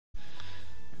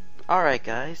Alright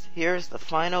guys, here's the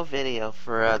final video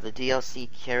for the DLC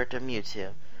character Mewtwo.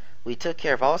 We took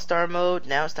care of All-Star mode,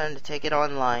 now it's time to take it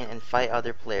online and fight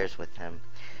other players with him.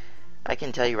 I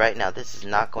can tell you right now, this is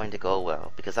not going to go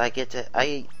well, because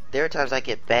there are times I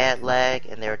get bad lag,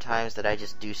 and there are times that I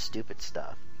just do stupid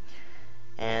stuff.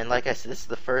 And like I said, this is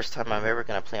the first time I'm ever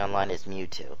going to play online as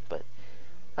Mewtwo, but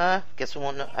I guess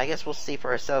we'll see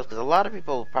for ourselves, because a lot of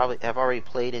people probably have already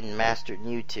played and mastered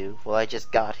Mewtwo. Well, I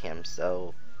just got him,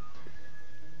 so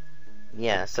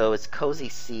yeah, so it's Cozy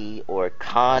C or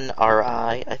Con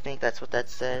RI, I think that's what that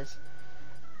says.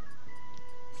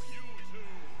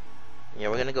 Yeah,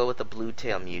 we're gonna go with the blue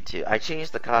tail Mewtwo. I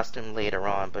changed the costume later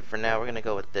on, but for now we're gonna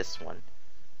go with this one.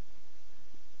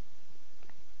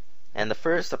 And the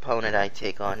first opponent I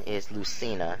take on is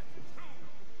Lucina.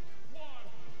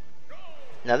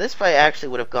 Now this fight actually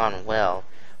would have gone well.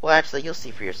 Well, actually, you'll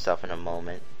see for yourself in a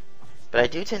moment. But I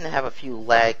do tend to have a few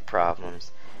lag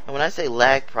problems. And when I say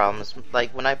lag problems,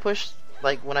 like when I push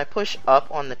up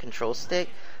on the control stick,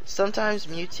 sometimes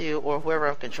Mewtwo or whoever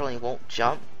I'm controlling won't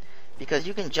jump, because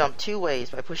you can jump two ways,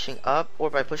 by pushing up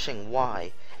or by pushing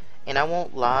Y. And I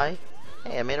won't lie,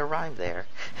 hey, I made a rhyme there.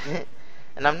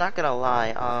 And I'm not gonna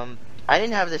lie, I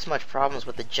didn't have this much problems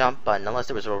with the jump button unless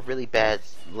there was a really bad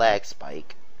lag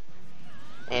spike.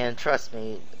 And trust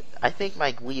me, I think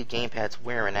my Wii U gamepad's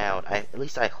wearing out. At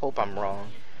least I hope I'm wrong,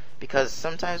 because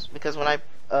when I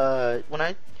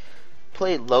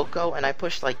played Loco and I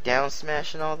pushed like down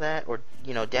smash and all that, or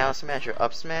down smash or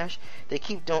up smash, the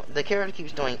character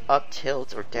keeps doing up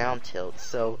tilts or down tilts.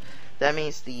 So that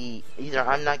means either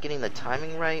I'm not getting the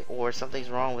timing right or something's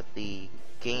wrong with the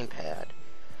gamepad.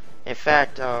 In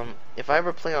fact, if I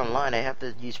ever play online, I have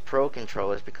to use pro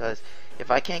controllers, because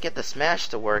if I can't get the smash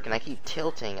to work and I keep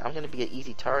tilting, I'm going to be an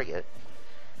easy target.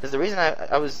 Because the reason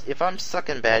if I'm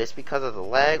sucking bad, it's because of the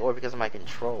lag or because of my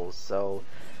controls. So,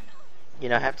 I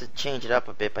have to change it up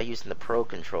a bit by using the pro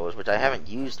controllers, which I haven't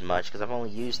used much because I've only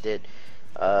used it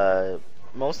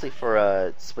mostly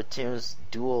for Splatoon's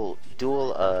dual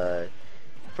dojo,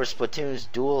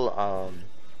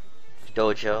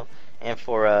 and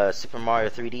for Super Mario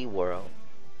 3D World.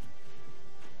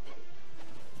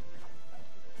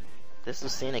 This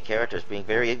Lucina character is being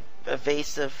very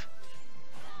evasive.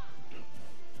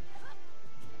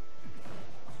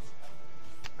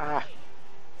 Okay.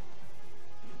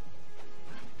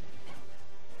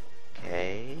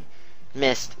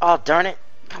 Missed. Oh, darn it.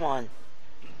 Come on.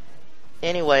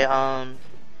 Anyway, I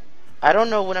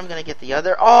don't know when I'm gonna get the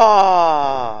other.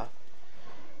 Oh!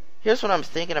 Here's what I'm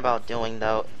thinking about doing,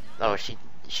 though. Oh, she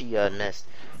missed.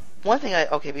 One thing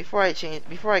before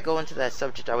I go into that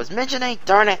subject I was mentioning,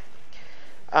 darn it!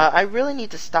 I really need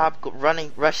to stop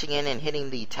rushing in and hitting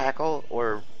the tackle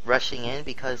or rushing in,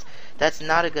 because that's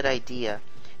not a good idea.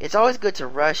 It's always good to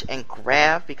rush and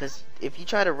grab, because if you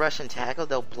try to rush and tackle,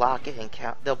 they'll block it and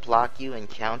they'll block you and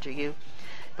counter you.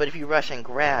 But if you rush and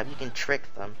grab, you can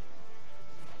trick them,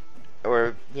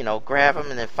 or grab them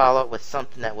and then follow up with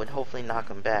something that would hopefully knock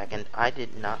them back. And I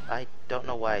don't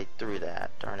know why I threw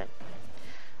that. Darn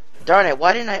it!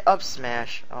 Why didn't I up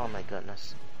smash? Oh my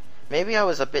goodness. Maybe I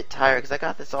was a bit tired because I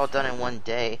got this all done in one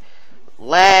day.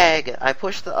 Lag! I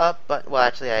pushed the up button. Well,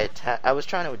 actually, I was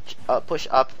trying to push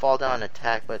up, fall down, and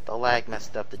attack, but the lag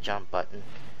messed up the jump button.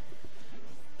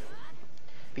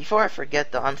 Before I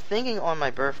forget, though, I'm thinking on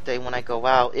my birthday when I go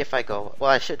out,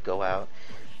 I should go out.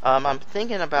 I'm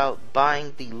thinking about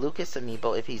buying the Lucas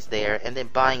amiibo if he's there, and then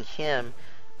buying him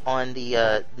on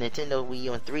the Nintendo Wii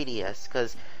U and 3DS.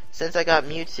 Because since I got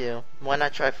Mewtwo, why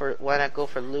not go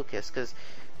for Lucas? Because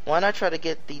why not try to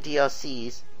get the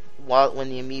DLCs when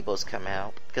the amiibos come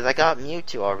out? Because I got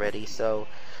Mewtwo already, so...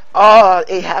 Oh,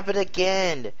 it happened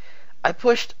again! I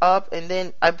pushed up, and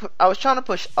then... I was trying to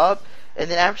push up, and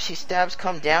then after she stabs,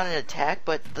 come down and attack,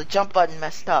 but the jump button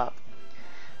messed up.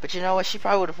 But you know what? She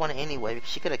probably would have won it anyway,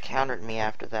 because she could have countered me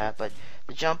after that, but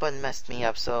the jump button messed me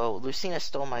up, so Lucina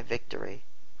stole my victory.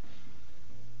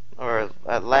 Or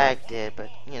lag did,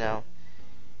 but,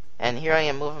 And here I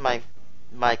am moving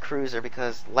my cruiser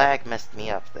because lag messed me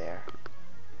up there.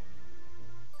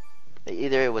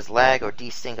 Either it was lag or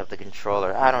desync of the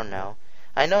controller. I don't know.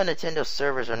 I know Nintendo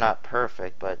servers are not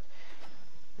perfect, but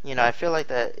I feel like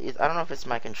that. I don't know if it's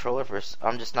my controller versus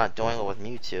I'm just not doing it with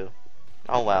Mewtwo.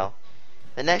 Oh well.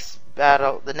 The next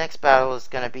battle is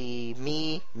gonna be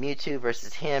me, Mewtwo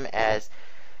versus him as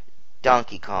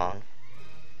Donkey Kong.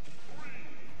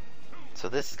 So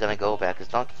this is gonna go back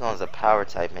because Donkey Kong is a power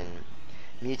type and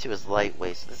Mewtwo is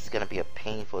lightweight, so this is going to be a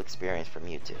painful experience for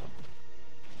Mewtwo.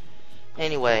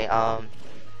 Anyway,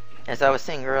 as I was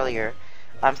saying earlier,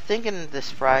 I'm thinking this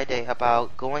Friday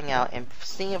about going out and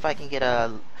seeing if I can get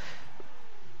a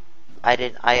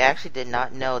I actually did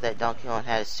not know that Donkey Kong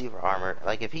had super armor.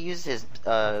 Like if he used his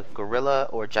gorilla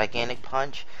or gigantic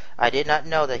punch, I did not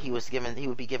know that he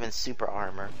would be given super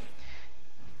armor.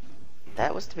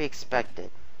 That was to be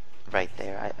expected right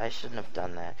there. I shouldn't have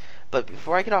done that. But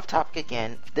before I get off topic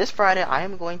again, this Friday I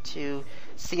am going to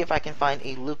see if I can find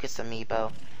a Lucas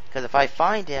amiibo. Because if I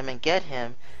find him and get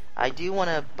him, I do want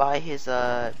to buy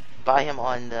him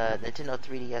on the Nintendo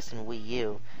 3DS and Wii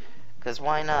U. Because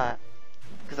why not?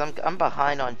 Because I'm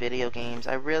behind on video games.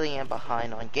 I really am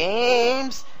behind on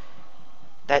games.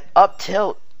 That up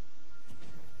tilt.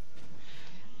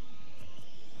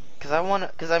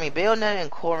 Because I mean Bayonetta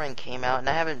and Corrin came out and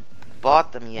I haven't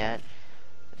bought them yet.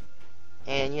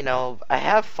 And you know, I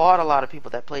have fought a lot of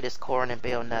people that played as Corrin and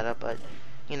Bayonetta, but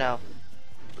you know,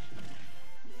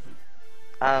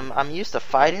 I'm used to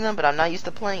fighting them, but I'm not used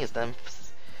to playing as them.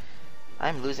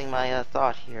 I'm losing my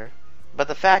thought here. But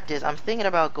the fact is, I'm thinking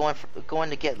about going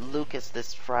to get Lucas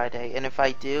this Friday, and if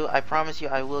I do, I promise you,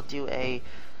 I will do a.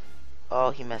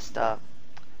 Oh, he messed up.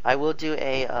 I will do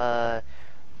a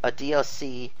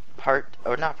DLC part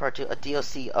 2, a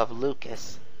DLC of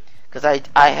Lucas, because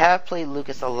I have played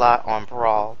Lucas a lot on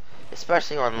Brawl,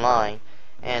 especially online,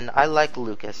 and I like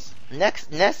Lucas. Neck.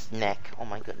 Oh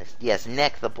my goodness, yes,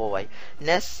 Neck the boy.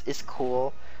 Ness is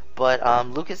cool, but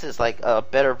Lucas is like a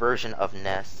better version of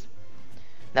Ness.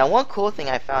 Now, one cool thing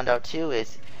I found out too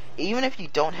is, even if you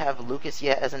don't have Lucas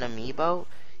yet as an amiibo,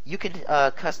 you can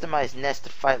customize Ness to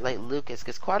fight like Lucas,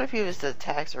 because quite a few of his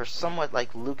attacks are somewhat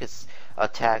like Lucas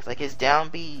attacks. Like his down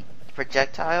B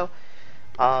projectile,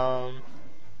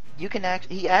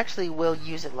 he actually will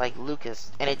use it like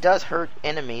Lucas, and it does hurt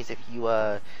enemies if you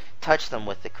touch them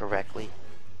with it correctly.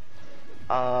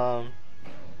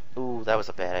 Ooh, that was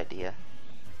a bad idea.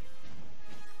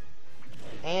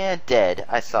 And dead.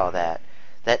 I saw that.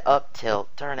 That up tilt,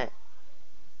 darn it.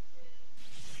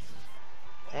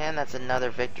 And that's another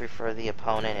victory for the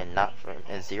opponent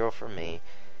and 0 for me.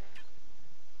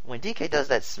 When DK does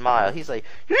that smile, he's like,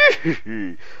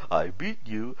 I beat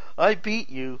you.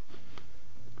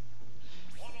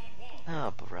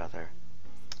 Oh, brother.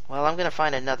 Well, I'm gonna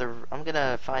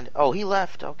find oh, he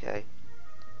left, okay.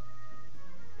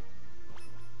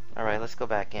 Alright, let's go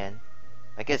back in.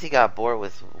 I guess he got bored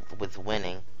with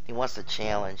winning. He wants to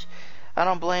challenge. I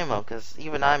don't blame him, because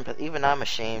even I'm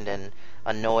ashamed and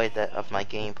annoyed of my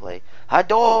gameplay.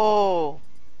 Hado!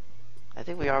 I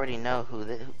think we already know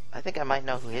I think I might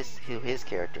know who his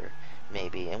character may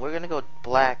be. And we're gonna go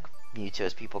Black Mewtwo,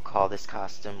 as people call this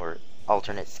costume, or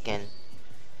alternate skin.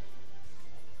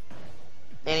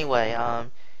 Anyway,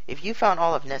 if you found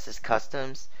all of Ness's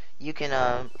customs, you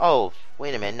can oh,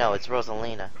 wait a minute, no, it's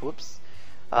Rosalina. Whoops.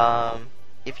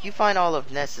 If you find all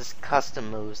of Ness's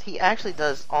custom moves, he actually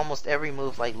does almost every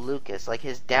move like Lucas. Like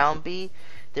his down B,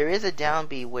 there is a down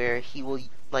B where he will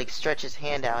like stretch his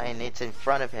hand out and it's in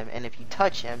front of him, and if you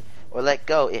touch him or let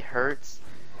go, it hurts.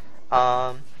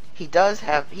 He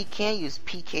can use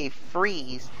PK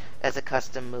Freeze as a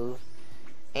custom move,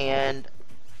 and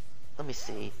let me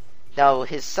see. Now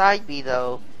his side B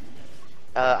though,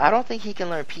 I don't think he can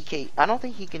learn PK. I don't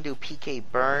think he can do PK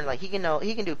Burn. Like he can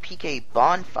do PK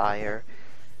Bonfire.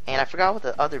 And I forgot what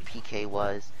the other PK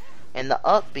was. And the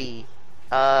up B,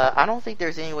 I don't think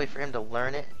there's any way for him to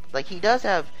learn it. Like, he does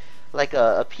have, like,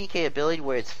 a PK ability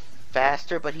where it's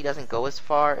faster, but he doesn't go as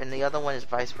far. And the other one is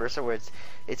vice versa, where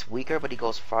it's weaker, but he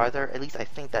goes farther. At least I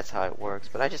think that's how it works.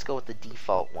 But I just go with the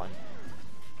default one.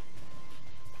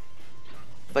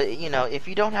 But, you know, if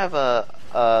you don't have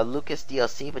a Lucas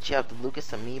DLC, but you have the Lucas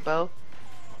Amiibo,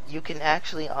 you can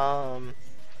actually,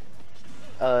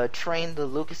 train the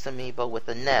Lucas Amiibo with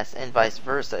the Ness, and vice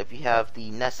versa if you have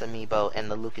the Ness Amiibo and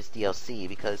the Lucas DLC,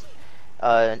 because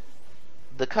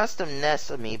the custom Ness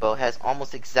Amiibo has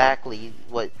almost exactly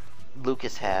what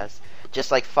Lucas has, just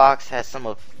like Fox has some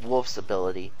of Wolf's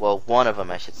ability. Well, one of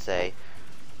them, I should say.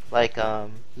 Like,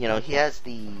 you know, he has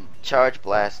the Charge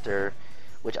Blaster,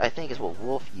 which I think is what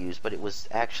Wolf used, but it was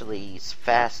actually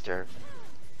faster.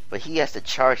 But he has to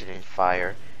charge it in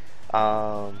fire.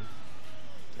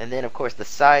 And then, of course, the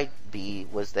side B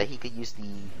was that he could use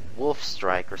the Wolf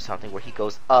Strike or something, where he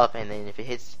goes up, and then if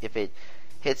it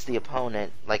hits the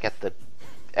opponent, like at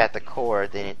the core,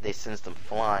 then they sends them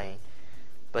flying.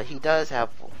 But he does have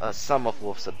some of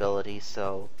Wolf's abilities,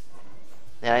 so.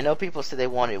 And I know people say they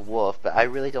wanted Wolf, but I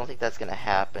really don't think that's gonna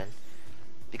happen,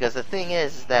 because the thing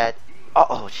is that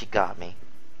oh, she got me,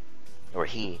 or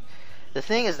he. The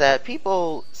thing is that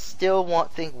people still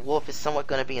think Wolf is somewhat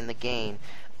gonna be in the game.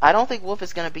 I don't think Wolf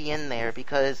is going to be in there,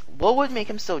 because what would make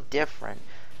him so different?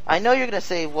 I know you're going to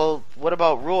say, well, what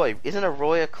about Roy? Isn't a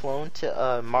Roy a clone to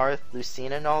Marth,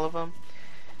 Lucina, and all of them?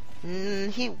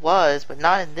 He was, but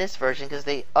not in this version because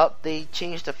they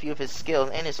changed a few of his skills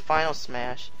and his final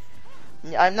smash.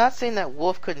 I'm not saying that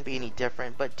Wolf couldn't be any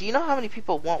different, but do you know how many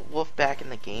people want Wolf back in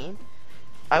the game?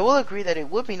 I will agree that it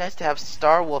would be nice to have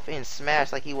Star Wolf in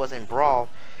Smash like he was in Brawl.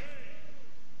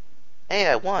 Hey,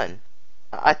 I won.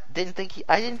 I didn't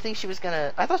think she was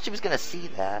gonna. I thought she was gonna see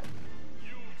that.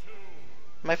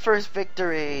 My first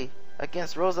victory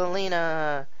against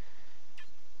Rosalina.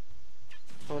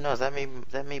 Who knows? That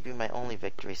may be my only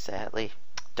victory, sadly.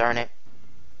 Darn it.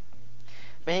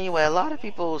 But anyway, a lot of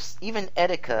people, even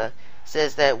Etika,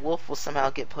 says that Wolf will somehow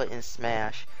get put in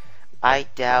Smash. I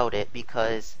doubt it,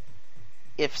 because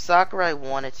if Sakurai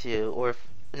wanted to, or if,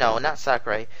 no, not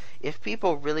Sakurai, if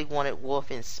people really wanted Wolf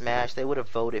in Smash, they would have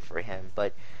voted for him.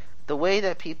 But the way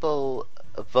that people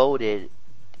voted,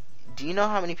 do you know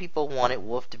how many people wanted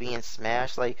Wolf to be in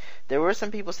Smash? Like, there were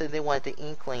some people saying they wanted the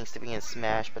Inklings to be in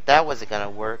Smash, but that wasn't gonna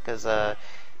work, because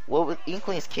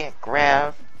Inklings can't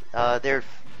grab.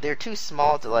 They're too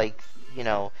small to, like, you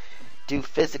know, do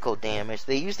physical damage.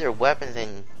 They use their weapons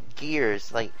and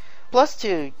gears. Like, plus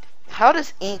two, how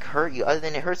does ink hurt you other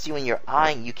than it hurts you in your eye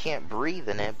and you can't breathe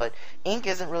in it? But ink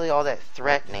isn't really all that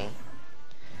threatening.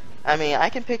 I mean, I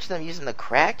can picture them using the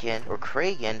Kraken or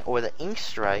Kragen or the Ink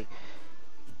Strike.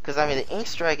 Because, I mean, the Ink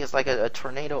Strike is like a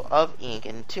tornado of ink,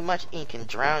 and too much ink can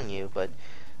drown you. But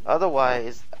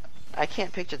otherwise, I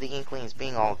can't picture the Inklings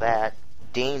being all that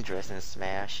dangerous in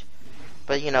Smash.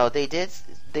 But, you know, they did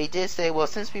say, well,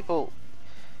 since people...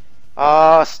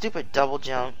 Oh, stupid double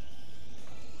jump.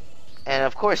 And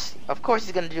of course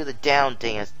he's gonna do the down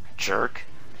dance, jerk.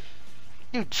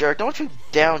 You jerk, don't you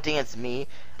down dance me.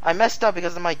 I messed up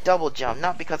because of my double jump,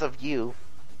 not because of you.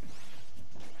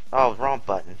 Oh, wrong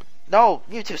button. No,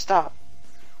 you two, stop.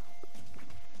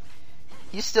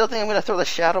 You still think I'm gonna throw the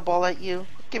shadow ball at you?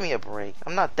 Give me a break.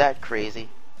 I'm not that crazy.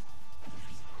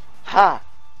 Ha!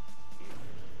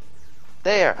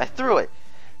 There, I threw it.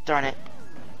 Darn it.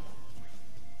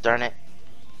 Darn it.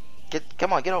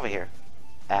 Come on, get over here.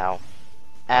 Ow.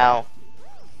 Ow.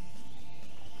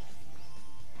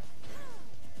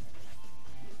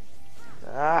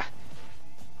 Ah.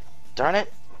 Darn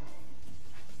it.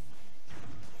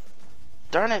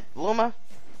 Darn it, Luma.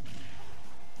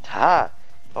 Ha.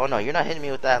 Oh no, you're not hitting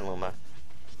me with that, Luma.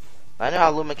 I know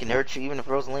how Luma can hurt you even if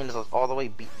Rosalina's all the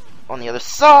way on the other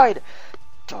side.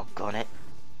 Doggone it.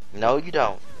 No, you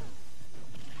don't.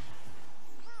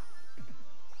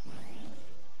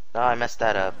 Oh, I messed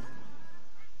that up.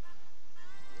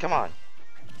 Come on.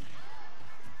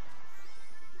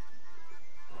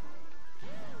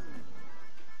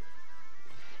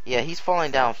 Yeah, he's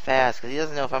falling down fast because he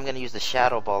doesn't know if I'm going to use the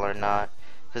Shadow Ball or not.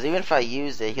 Because even if I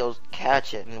use it, he'll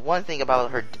catch it. And one thing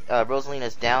about her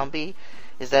Rosalina's down B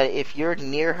is that if you're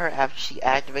near her after she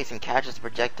activates and catches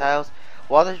projectiles,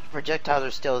 while the projectiles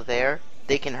are still there,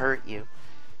 they can hurt you.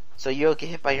 So you'll get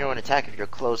hit by your own attack if you're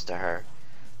close to her.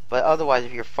 But otherwise,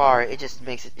 if you're far, she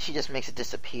just makes it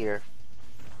disappear.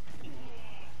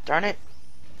 Darn it!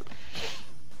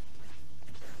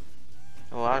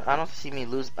 Well, I don't see me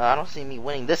I don't see me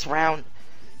winning this round.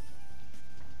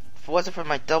 If it wasn't for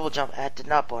my double jump, that did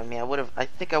not on me. I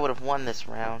think I would have won this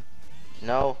round.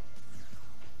 No.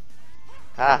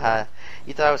 Haha.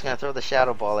 You thought I was gonna throw the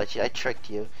shadow ball at you. I tricked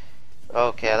you.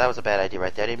 Okay, that was a bad idea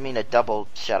right there. I didn't mean a double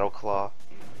shadow claw.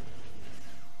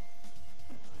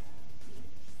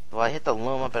 Well, I hit the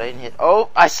Luma, but I didn't hit... Oh,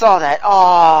 I saw that!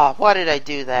 Oh, why did I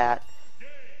do that?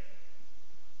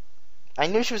 I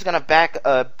knew she was gonna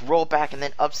roll back and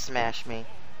then up smash me.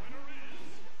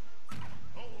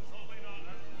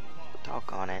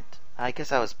 Doggone it. I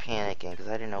guess I was panicking because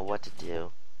I didn't know what to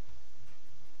do.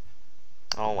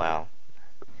 Oh well.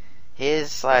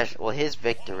 His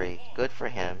victory. Good for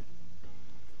him.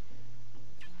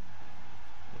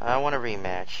 I want a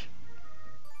rematch.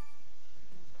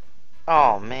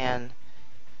 Oh man.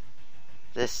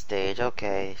 This stage,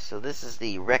 okay. So this is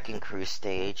the Wrecking Crew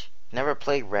stage. Never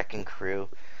played Wrecking Crew.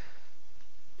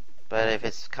 But if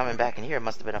it's coming back in here, it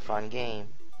must have been a fun game.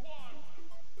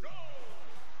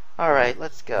 Alright,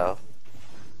 let's go.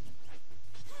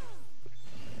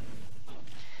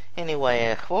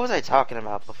 Anyway, what was I talking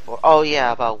about before? Oh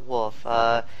yeah, about Wolf.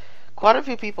 Quite a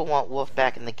few people want Wolf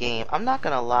back in the game. I'm not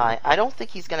gonna lie, I don't think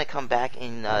he's gonna come back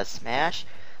in Smash.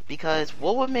 Because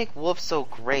what would make Wolf so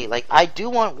great? Like, I do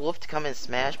want Wolf to come in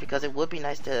Smash because it would be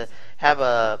nice to have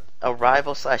a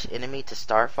rival / enemy to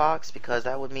Star Fox, because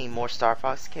that would mean more Star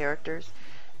Fox characters.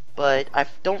 But I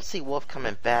don't see Wolf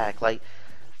coming back. Like,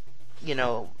 you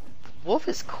know, Wolf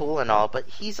is cool and all, but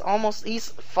he's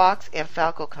Fox and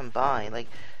Falco combined. Like,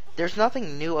 there's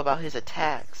nothing new about his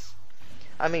attacks.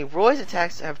 I mean, Roy's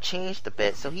attacks have changed a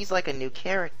bit, so he's like a new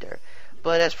character.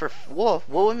 But as for Wolf,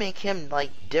 what would make him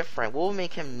like different? What would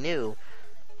make him new?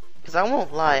 Because I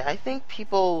won't lie, I think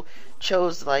people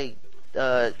chose like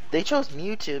they chose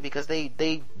Mewtwo because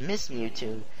they miss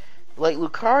Mewtwo. Like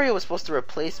Lucario was supposed to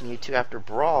replace Mewtwo after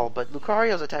Brawl, but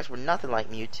Lucario's attacks were nothing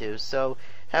like Mewtwo. So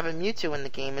having Mewtwo in the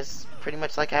game is pretty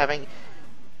much like having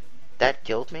that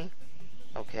killed me.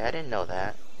 Okay, I didn't know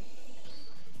that.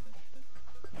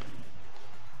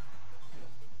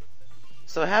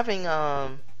 So having I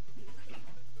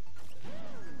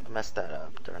messed that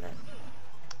up, darn it.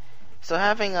 So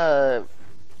having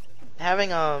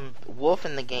Wolf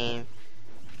in the game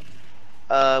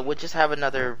would just have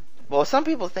another. Well, some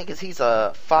people think he's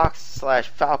a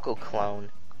Fox/Falco clone.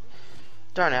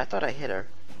 Darn it! I thought I hit her.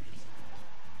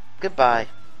 Goodbye.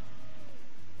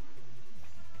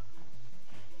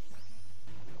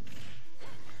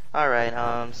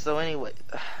 Alright, so anyway,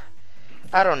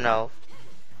 I don't know.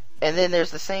 And then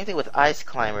there's the same thing with Ice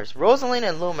Climbers. Rosalina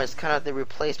and Luma is kind of the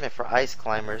replacement for Ice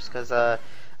Climbers, because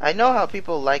I know how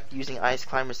people like using Ice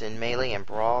Climbers in Melee and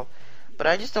Brawl, but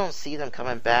I just don't see them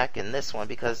coming back in this one,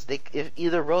 because if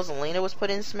either Rosalina was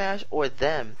put in Smash, or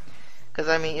them. Because,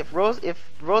 I mean, if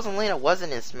Rosalina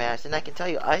wasn't in Smash, then I can tell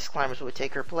you Ice Climbers would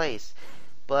take her place.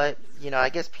 But, you know, I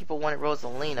guess people wanted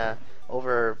Rosalina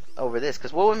over this,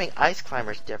 because what would make Ice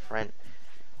Climbers different?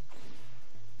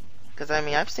 Because, I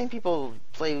mean, I've seen people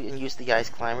play and use the Ice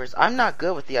Climbers. I'm not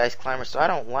good with the Ice Climbers, so I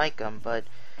don't like them, but,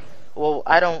 well,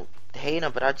 I don't hate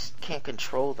them, but I just can't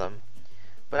control them.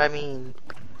 But, I mean,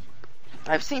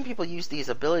 I've seen people use these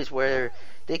abilities where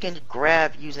they can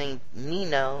grab using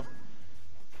Nino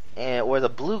or the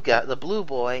blue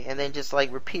boy, and then just,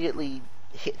 like, repeatedly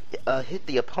hit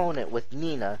the opponent with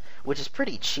Nina, which is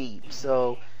pretty cheap,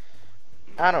 so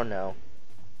I don't know.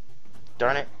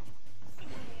 Darn it.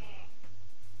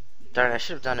 Darn it, I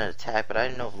should have done an attack, but I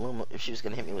didn't know if she was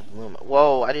gonna hit me with Luma.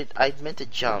 Whoa, I meant to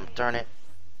jump, darn it.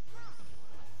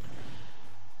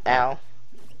 Ow.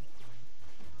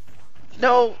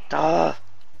 No! Duh!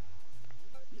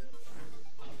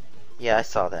 Yeah, I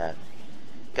saw that.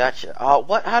 Gotcha. Oh,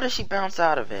 what? How does she bounce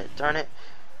out of it? Darn it.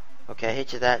 Okay, I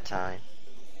hit you that time.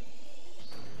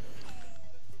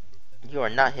 You are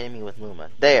not hitting me with Luma.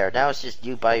 There, now it's just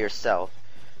you by yourself.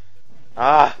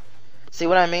 Ah! See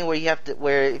what I mean?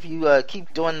 Where if you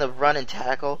keep doing the run and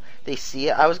tackle, they see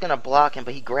it. I was gonna block him,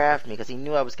 but he grabbed me because he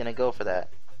knew I was gonna go for that.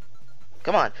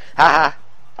 Come on. Ha ha!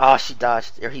 Oh, she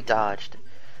dodged, or he dodged.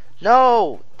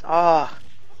 No! Ah! Oh.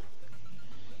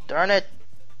 Darn it!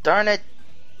 Darn it!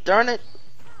 Darn it!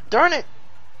 Darn it!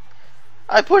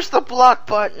 I pushed the block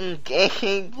button!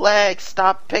 Game lag!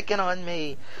 Stop picking on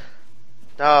me!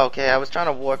 Oh, okay, I was trying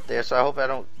to warp there, so I hope I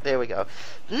don't... There we go.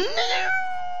 No!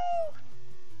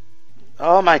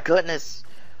 Oh my goodness!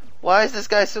 Why is this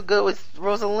guy so good with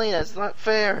Rosalina? It's not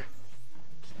fair!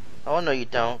 Oh, no you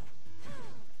don't.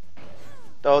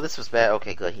 Oh, this was bad.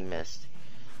 Okay, good, he missed.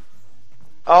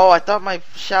 Oh, I thought my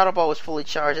Shadow Ball was fully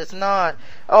charged. It's not.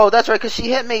 Oh, that's right, because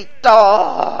she hit me.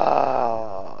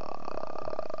 Oh.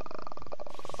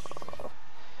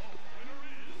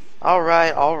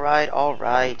 Alright, alright,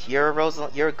 alright. You're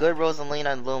a good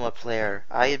Rosalina and Luma player.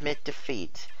 I admit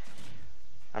defeat.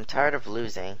 I'm tired of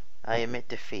losing. I admit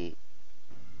defeat.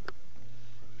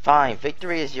 Fine,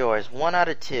 victory is yours. 1 out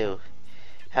of 2.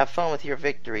 Have fun with your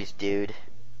victories, dude.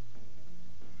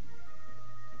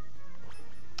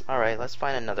 Alright, let's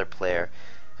find another player.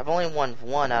 I've only won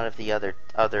 1 out of the other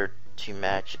 2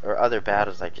 other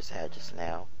battles I just had just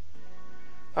now.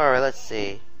 Alright, let's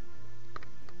see.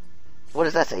 What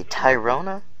does that say?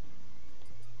 Tyrona?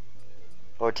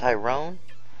 Or Tyrone?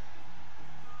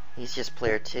 He's just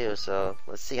player 2, so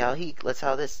let's see how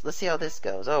this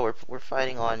goes. Oh, we're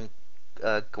fighting on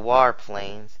Gwar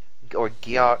plains or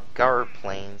Gar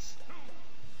plains.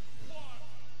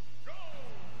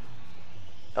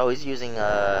 Oh, he's using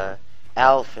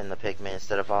Alf in the pigment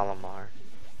instead of Olimar.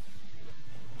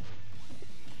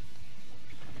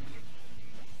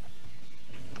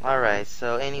 Alright,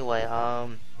 so anyway,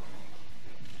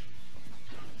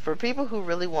 for people who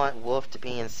really want Wolf to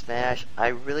be in Smash, I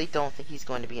really don't think he's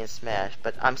going to be in Smash,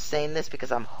 but I'm saying this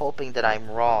because I'm hoping that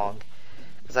I'm wrong.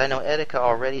 Because I know Etika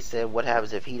already said what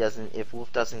happens if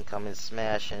Wolf doesn't come in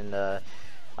Smash, and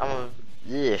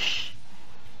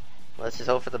let's just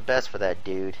hope for the best for that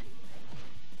dude.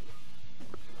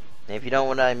 And if you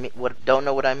don't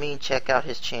know what I mean, check out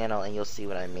his channel and you'll see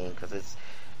what I mean, because it's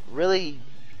really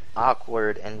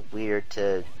awkward and weird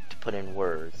to put in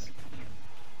words.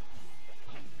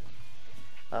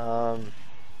 I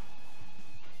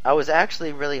was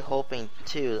actually really hoping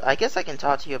too. I guess I can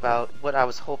talk to you about what I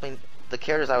was hoping. the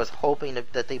characters I was hoping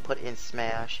that they put in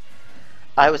Smash.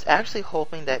 I was actually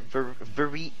hoping that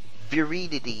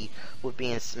Viridity would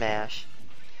be in Smash.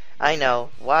 I know,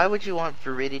 why would you want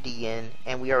Viridity in,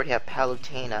 and we already have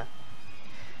Palutena?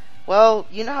 Well,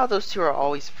 you know how those two are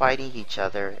always fighting each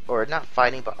other, or not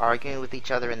fighting, but arguing with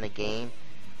each other in the game?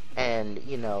 And,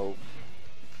 you know,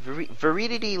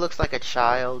 Viridity looks like a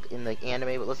child in the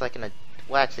anime, but looks like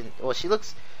well, she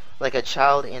looks like a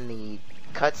child in the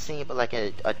cutscene, but like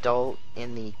an adult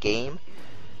in the game.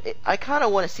 I kind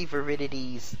of want to see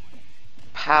Viridity's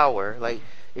power. Like,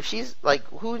 if she's like,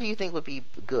 who do you think would be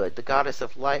good, the goddess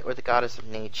of light or the goddess of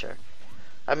nature?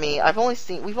 I mean,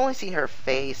 we've only seen her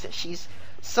face, and she's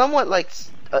somewhat like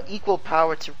equal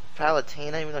power to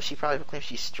Palutena, even though she probably claims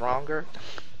she's stronger.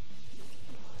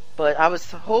 But I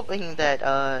was hoping that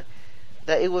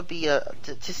that it would be to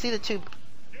see the two.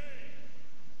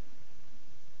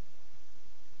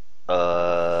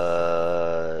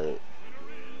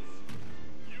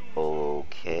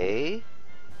 Okay.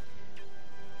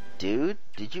 Dude,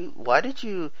 did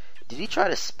he try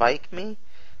to spike me?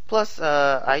 Plus,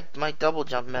 my double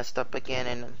jump messed up again,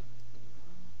 and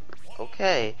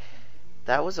okay,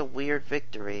 that was a weird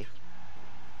victory.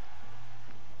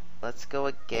 Let's go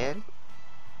again.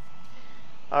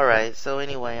 Alright, so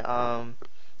anyway, I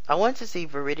want to see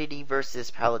Viridity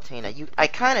versus Palutena. I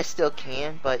kind of still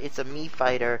can, but it's a Mii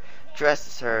fighter dressed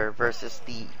as her versus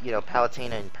the,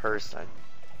 Palutena in person.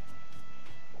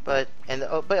 But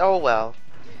oh well.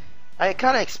 I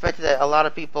kind of expected that a lot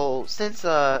of people, since,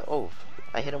 I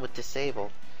hit him with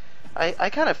Disable. I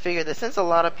kind of figured that since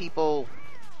Palutena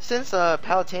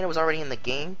was already in the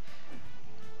game,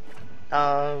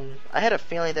 I had a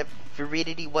feeling that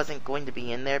Viridity wasn't going to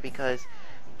be in there because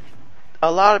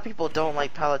a lot of people don't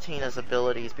like Palutena's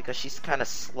abilities because she's kind of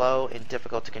slow and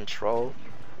difficult to control.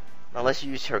 Unless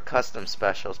you use her custom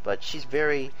specials, but she's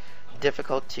very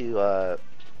difficult to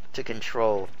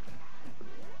control.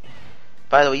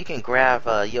 By the way, you can grab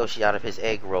Yoshi out of his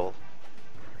egg roll.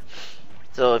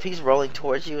 So if he's rolling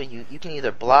towards you, and you can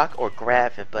either block or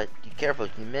grab him, but be careful,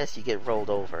 if you miss, you get rolled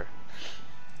over.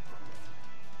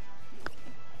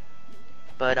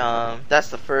 But that's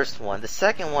the first one. The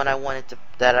second one the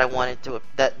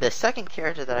second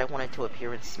character that I wanted to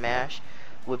appear in Smash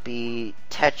would be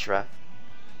Tetra.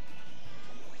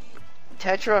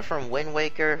 Tetra from Wind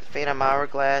Waker, Phantom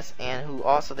Hourglass, and who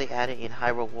also they added in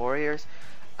Hyrule Warriors.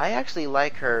 I actually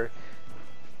like her.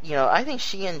 I think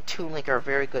she and Toon Link are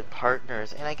very good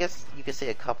partners, and I guess you could say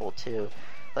a couple too.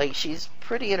 Like, she's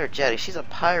pretty energetic. She's a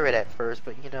pirate at first,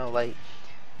 but like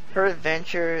her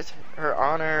adventures, her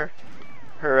honor,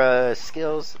 her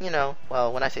skills,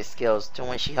 well, when I say skills, to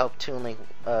when she helped Toon Link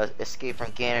escape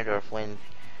from Ganondorf when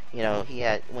Ganondorf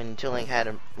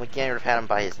had him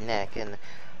by his neck, and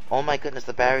oh my goodness,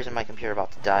 the batteries in my computer are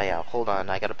about to die out. Hold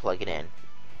on, I gotta plug it in.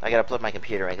 I gotta plug my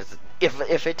computer in, because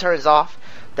if it turns off,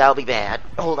 that'll be bad.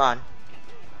 Hold on.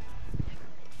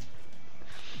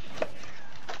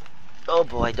 Oh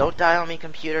boy, don't die on me,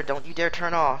 computer. Don't you dare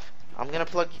turn off. I'm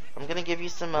gonna give you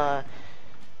some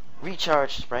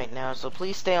recharge right now, so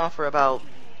please stay on for about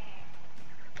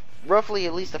roughly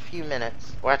at least a few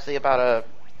minutes. Or actually about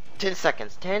 10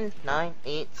 seconds. 10, 9,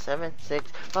 8, 7,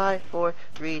 6, 5, 4,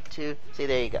 3, 2. See,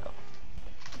 there you go.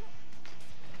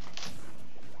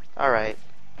 Alright.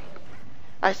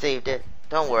 I saved it.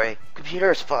 Don't worry.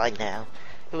 Computer is fine now.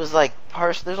 It was like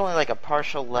there's only like a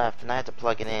partial left, and I had to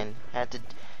plug it in. It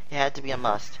had to be a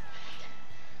must.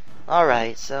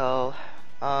 Alright, so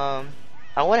I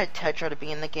wanted Tetra to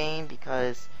be in the game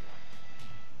because,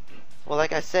 well,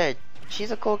 like I said, she's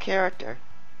a cool character.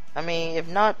 I mean,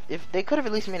 if they could have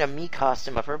at least made a Mii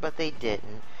costume of her, but they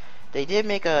didn't. They did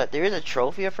make there is a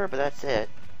trophy of her, but that's it.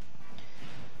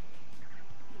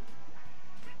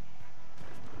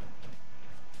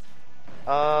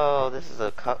 Oh, this is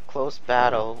a close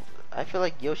battle. I feel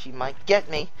like Yoshi might get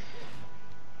me.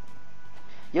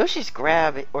 Yoshi's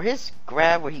grab, or his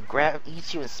grab where he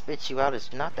eats you and spits you out,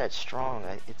 is not that strong,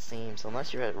 it seems,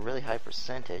 unless you're at a really high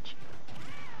percentage.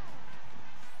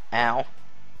 Ow.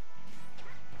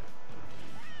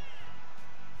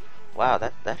 Wow,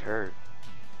 that hurt.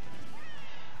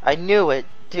 I knew it.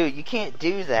 Dude, you can't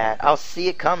do that. I'll see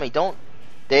it coming. Don't.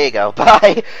 There you go.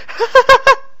 Bye.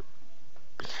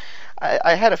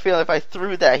 I had a feeling if I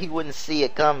threw that, he wouldn't see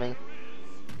it coming.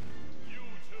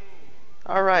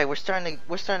 Alright, we're starting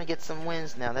to get some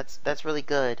wins now. That's really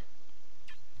good.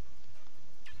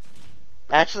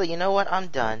 Actually, you know what? I'm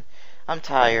done. I'm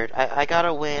tired. I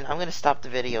gotta win. I'm gonna stop the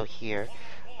video here.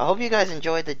 I hope you guys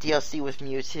enjoyed the DLC with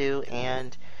Mewtwo,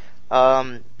 and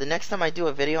the next time I do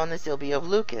a video on this, it'll be of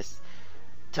Lucas.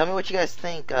 Tell me what you guys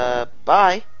think.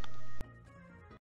 Bye.